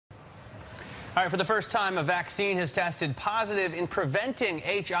All right, for the first time, a vaccine has tested positive in preventing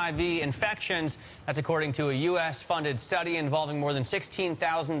HIV infections. That's according to a U.S.-funded study involving more than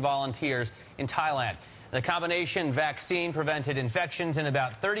 16,000 volunteers in Thailand. The combination vaccine prevented infections in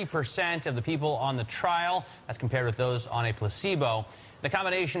about 30% of the people on the trial. That's compared with those on a placebo. The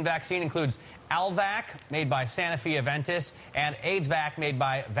combination vaccine includes Alvac, made by Sanofi Aventis, and AIDSvac, made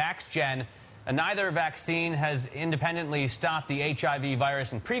by VaxGen. Neither vaccine has independently stopped the HIV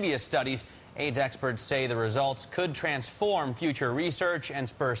virus in previous studies. AIDS experts say the results could transform future research and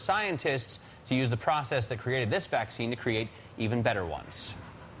spur scientists to use the process that created this vaccine to create even better ones.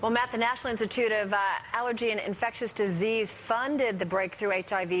 Well, Matt, the National Institute of Allergy and Infectious Disease funded the breakthrough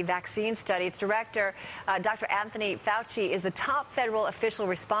HIV vaccine study. Its director, Dr. Anthony Fauci, is the top federal official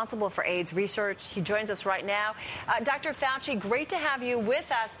responsible for AIDS research. He joins us right now. Dr. Fauci, great to have you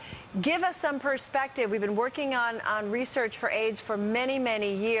with us. Give us some perspective. We've been working on research for AIDS for many,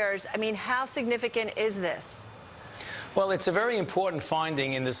 many years. I mean, how significant is this? Well, it's a very important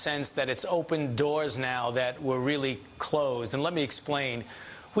finding in the sense that it's opened doors now that were really closed. And let me explain.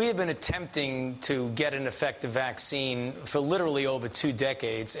 We have been attempting to get an effective vaccine for literally over 2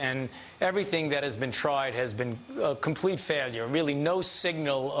 decades, and everything that has been tried has been a complete failure, really no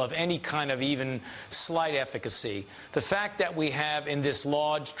signal of any kind of even slight efficacy. The fact that we have in this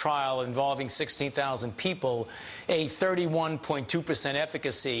large trial involving 16,000 people a 31.2%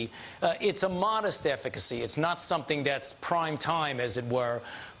 efficacy, it's a modest efficacy. It's not something that's prime time, as it were,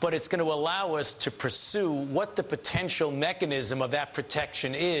 but it's going to allow us to pursue what the potential mechanism of that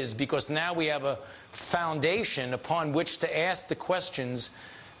protection is, because now we have a foundation upon which to ask the questions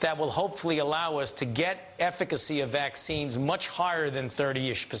that will hopefully allow us to get efficacy of vaccines much higher than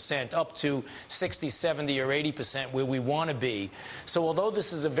 30-ish%, up to 60, 70, or 80% where we want to be. So although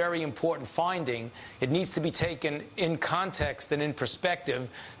this is a very important finding, it needs to be taken in context and in perspective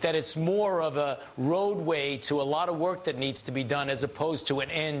that it's more of a roadway to a lot of work that needs to be done as opposed to an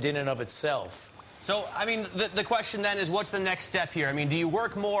end in and of itself. So, I mean, the question then is, what's the next step here? I mean, do you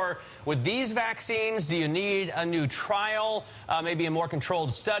work more with these vaccines? Do you need a new trial, maybe a more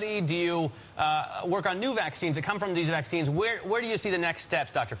controlled study? Do you work on new vaccines that come from these vaccines? Where do you see the next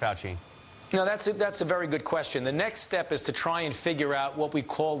steps, Dr. Fauci? No, that's a very good question. The next step is to try and figure out what we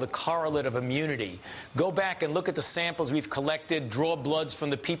call the correlate of immunity. Go back and look at the samples we've collected, draw bloods from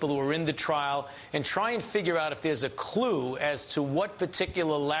the people who were in the trial, and try and figure out if there's a clue as to what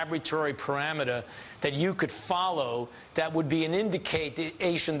particular laboratory parameter that you could follow that would be an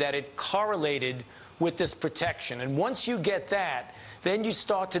indication that it correlated with this protection. And once you get that, then you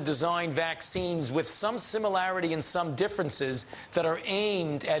start to design vaccines with some similarity and some differences that are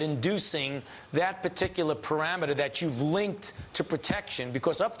aimed at inducing that particular parameter that you've linked to protection.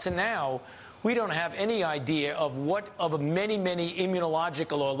 Because up to now, we don't have any idea of many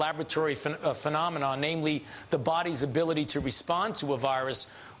immunological or laboratory phenomena, namely the body's ability to respond to a virus.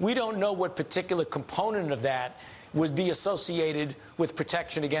 We don't know what particular component of that would be associated with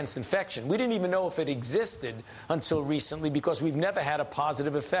protection against infection. We didn't even know if it existed until recently, because we've never had a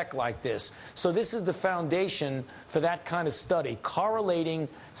positive effect like this. So this is the foundation for that kind of study, correlating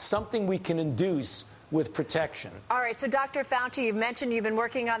something we can induce with protection. All right, so Dr. Fauci, you've mentioned you've been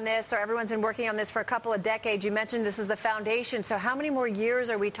working on this, or everyone's been working on this for a couple of decades. You mentioned this is the foundation. So how many more years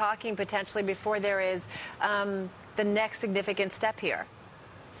are we talking potentially before there is the next significant step here?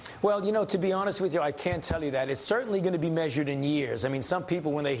 Well, you know, to be honest with you, I can't tell you that. It's certainly going to be measured in years. I mean, some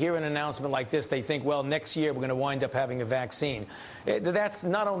people, when they hear an announcement like this, they think, well, next year we're going to wind up having a vaccine. That's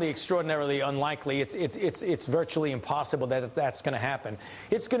not only extraordinarily unlikely, it's virtually impossible that that's going to happen.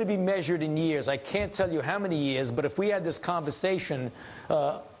 It's going to be measured in years. I can't tell you how many years, but if we had this conversation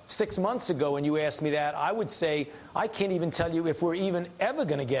 6 months ago and you asked me that, I would say I can't even tell you if we're even ever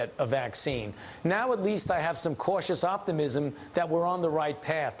going to get a vaccine. Now at least I have some cautious optimism that we're on the right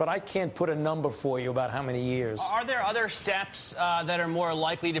path, but I can't put a number for you about how many years. Are there other steps that are more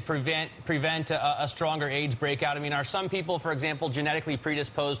likely to prevent a stronger AIDS breakout? I mean, are some people, for example, genetically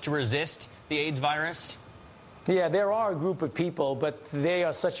predisposed to resist the AIDS virus? Yeah, there are a group of people, but they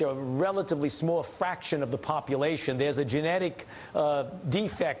are such a relatively small fraction of the population. There's a genetic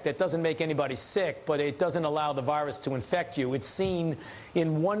defect that doesn't make anybody sick, but it doesn't allow the virus to infect you. It's seen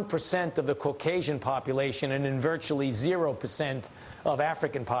in 1% of the Caucasian population and in virtually 0% of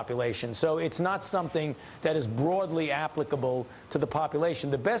African population. So it's not something that is broadly applicable to the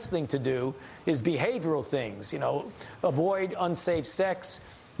population. The best thing to do is behavioral things, you know, avoid unsafe sex,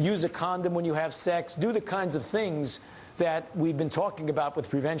 use a condom when you have sex, do the kinds of things that we've been talking about with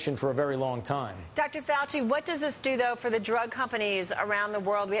prevention for a very long time. Dr. Fauci, what does this do, though, for the drug companies around the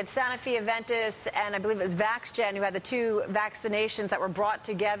world? We had Sanofi, Aventis, and I believe it was VaxGen who had the two vaccinations that were brought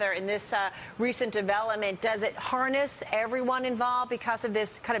together in this recent development. Does it harness everyone involved because of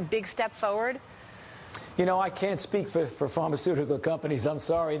this kind of big step forward? You know, I can't speak for pharmaceutical companies. I'm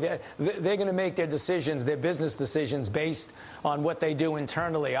sorry. They're going to make their decisions, their business decisions, based on what they do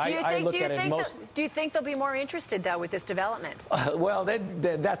internally. Do you think they'll be more interested, though, with this development? Well,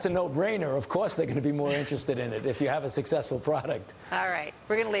 that's a no-brainer. Of course they're going to be more interested in it if you have a successful product. All right.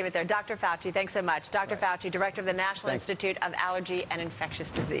 We're going to leave it there. Dr. Fauci, thanks so much. Dr. Right. Fauci, director of the National Thanks. Institute of Allergy and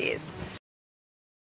Infectious Disease.